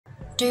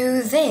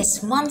Do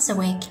this once a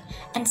week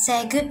and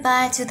say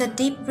goodbye to the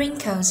deep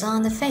wrinkles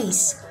on the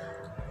face.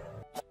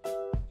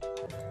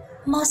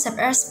 Most of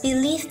us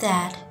believe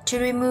that to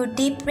remove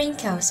deep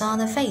wrinkles on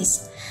the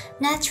face,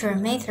 natural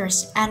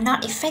methods are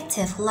not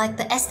effective like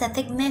the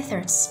aesthetic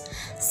methods,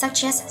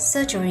 such as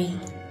surgery.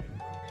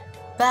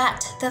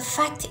 But the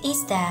fact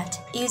is that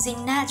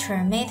using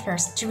natural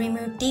methods to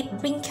remove deep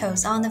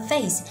wrinkles on the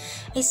face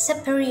is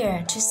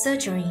superior to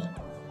surgery.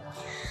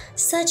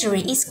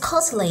 Surgery is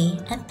costly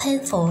and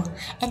painful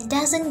and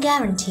doesn't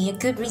guarantee a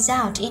good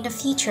result in the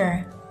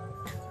future.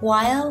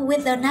 While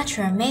with the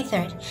natural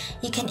method,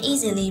 you can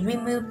easily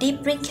remove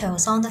deep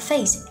wrinkles on the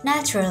face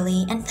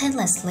naturally and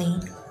painlessly.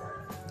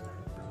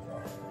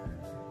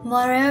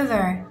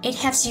 Moreover, it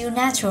helps you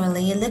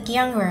naturally look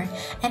younger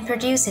and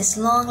produces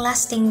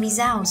long-lasting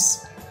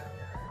results.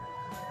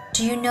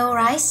 Do you know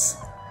rice?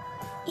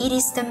 It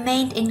is the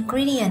main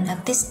ingredient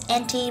of this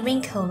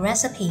anti-wrinkle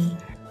recipe.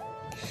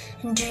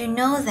 Do you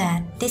know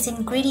that this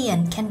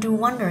ingredient can do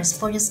wonders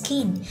for your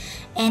skin,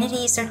 and it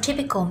is a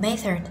typical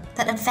method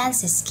that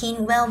advances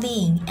skin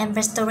well-being and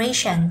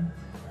restoration?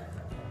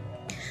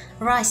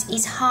 Rice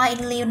is high in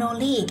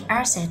linoleic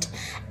acid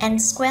and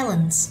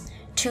squalene,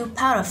 two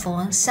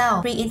powerful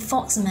cell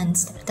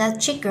reinforcements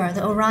that trigger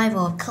the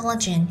arrival of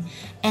collagen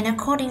and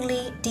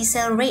accordingly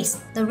decelerates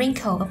the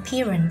wrinkle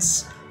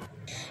appearance.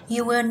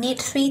 You will need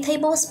 3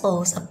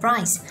 tablespoons of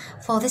rice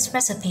for this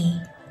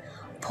recipe.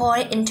 Pour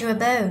it into a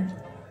bowl.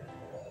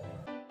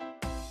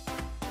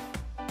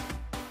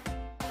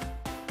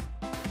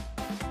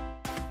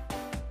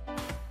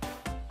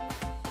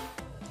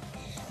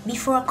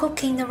 Before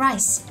cooking the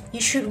rice, you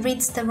should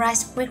rinse the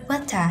rice with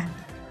water.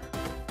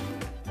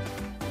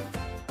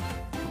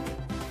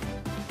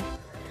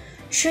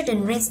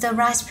 Shouldn't rinse the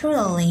rice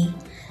thoroughly,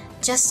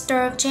 just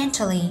stir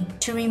gently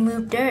to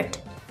remove dirt.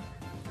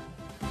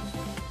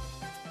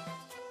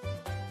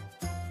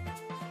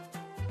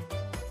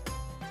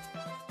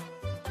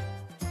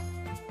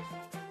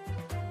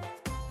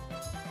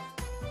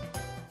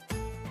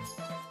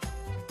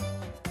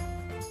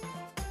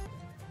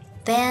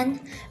 Then,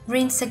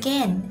 rinse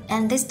again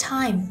and this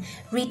time,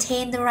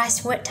 retain the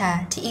rice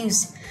water to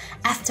use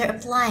after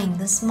applying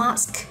this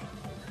mask.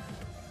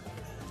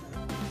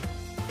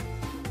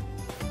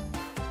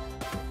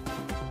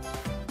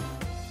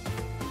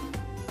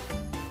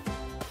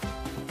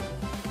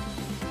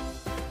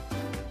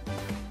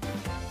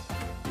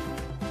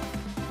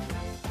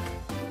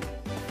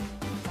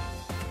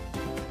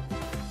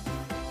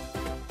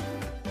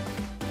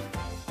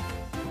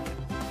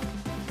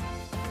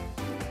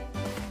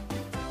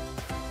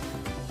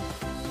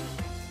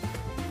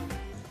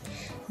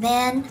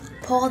 Then,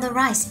 pour the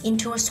rice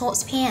into a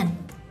saucepan.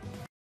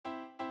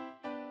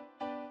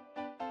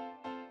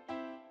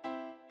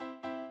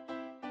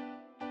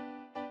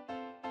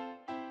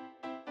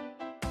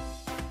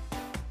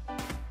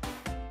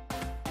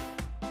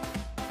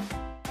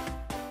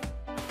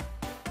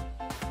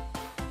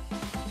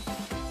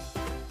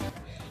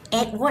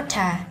 Add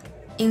water.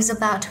 Use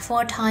about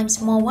 4 times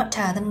more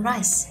water than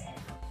rice.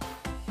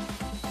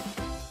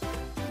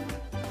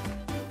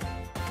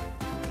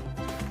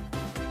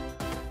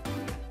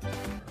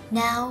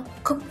 Now,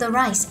 cook the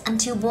rice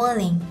until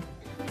boiling.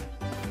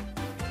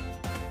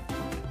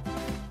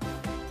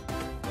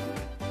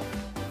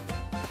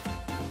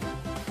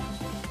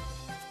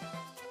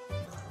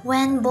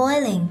 When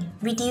boiling,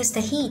 reduce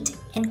the heat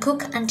and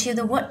cook until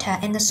the water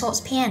in the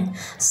saucepan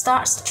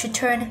starts to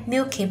turn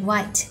milky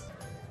white.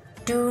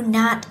 Do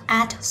not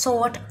add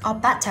salt or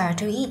butter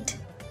to it.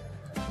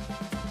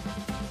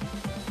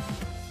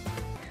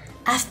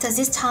 After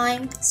this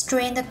time,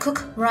 strain the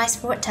cooked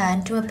rice water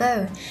into a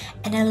bowl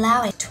and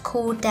allow it to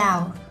cool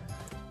down.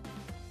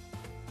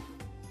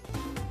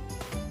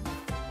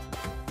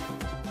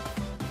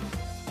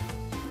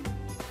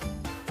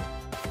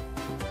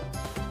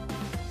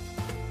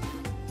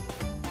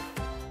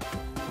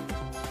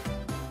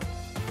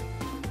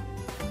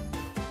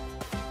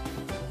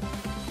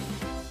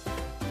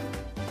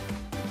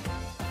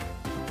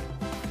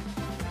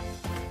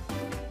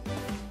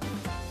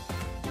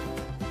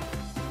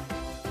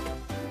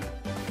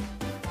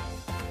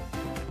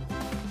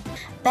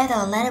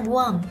 Better let it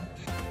warm.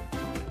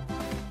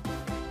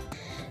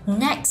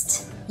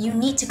 Next, you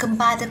need to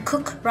combine the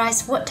cooked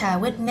rice water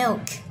with milk.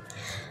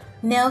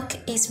 Milk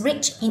is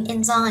rich in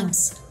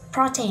enzymes,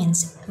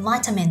 proteins,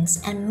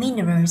 vitamins, and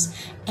minerals,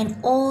 and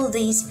all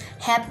these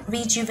help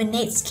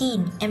rejuvenate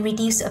skin and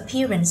reduce the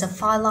appearance of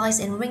fine lines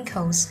and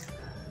wrinkles.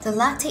 The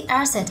lactic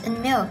acid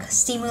in milk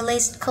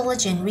stimulates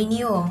collagen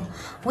renewal,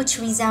 which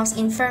results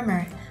in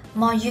firmer,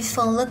 more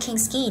youthful-looking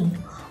skin,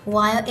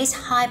 while its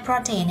high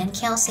protein and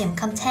calcium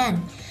content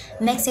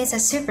makes it a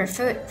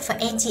superfood for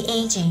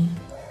anti-aging.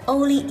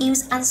 Only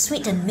use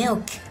unsweetened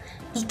milk,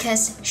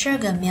 because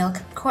sugar milk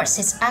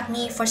causes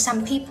acne for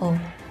some people.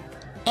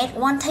 Add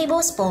 1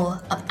 tablespoon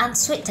of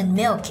unsweetened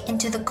milk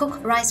into the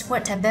cooked rice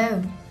water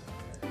bowl.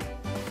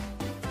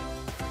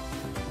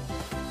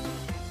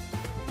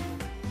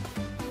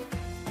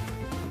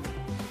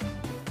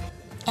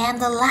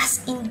 And the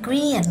last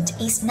ingredient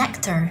is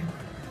nectar.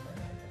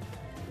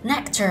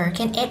 Nectar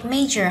can add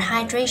major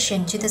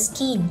hydration to the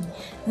skin,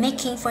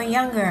 making for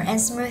younger and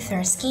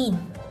smoother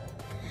skin.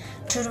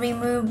 To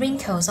remove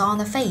wrinkles on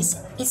the face,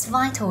 it's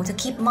vital to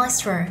keep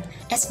moisture,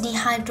 as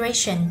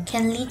dehydration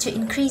can lead to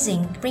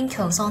increasing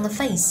wrinkles on the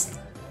face.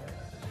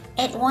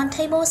 Add 1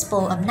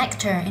 tablespoon of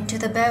nectar into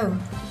the bowl.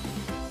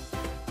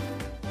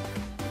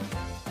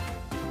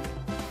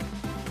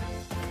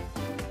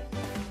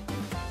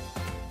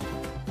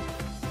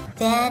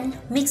 Then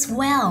mix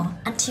well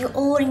until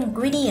all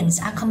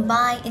ingredients are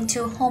combined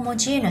into a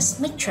homogeneous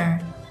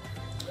mixture.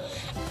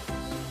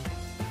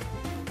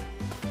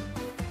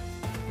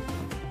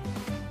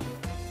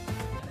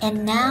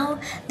 And now,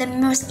 the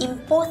most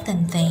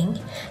important thing,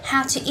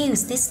 how to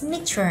use this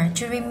mixture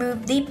to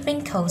remove deep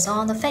wrinkles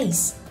on the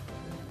face.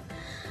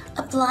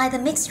 Apply the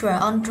mixture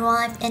on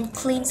dry and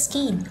clean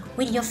skin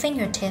with your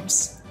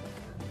fingertips.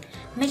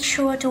 Make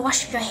sure to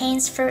wash your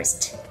hands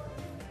first.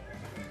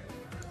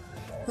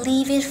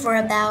 Leave it for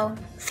about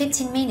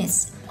 15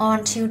 minutes or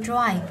until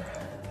dry.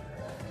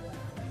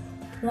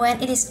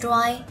 When it is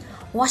dry,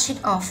 wash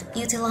it off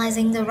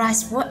utilizing the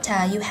rice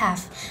water you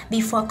have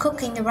before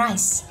cooking the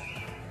rice.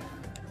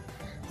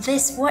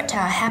 This water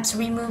helps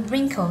remove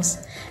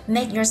wrinkles,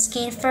 make your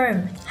skin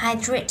firm,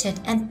 hydrated,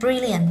 and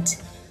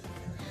brilliant.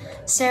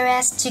 So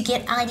as to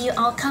get ideal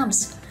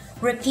outcomes,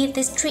 repeat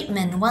this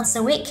treatment once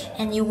a week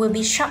and you will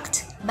be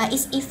shocked by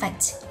its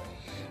effect.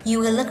 You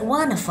will look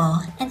wonderful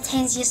and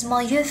 10 years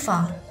more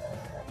youthful.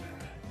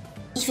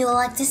 If you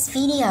like this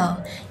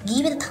video,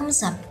 give it a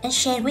thumbs up and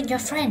share it with your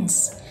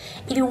friends.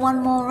 If you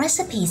want more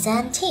recipes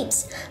and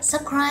tips,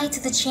 subscribe to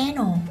the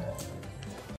channel.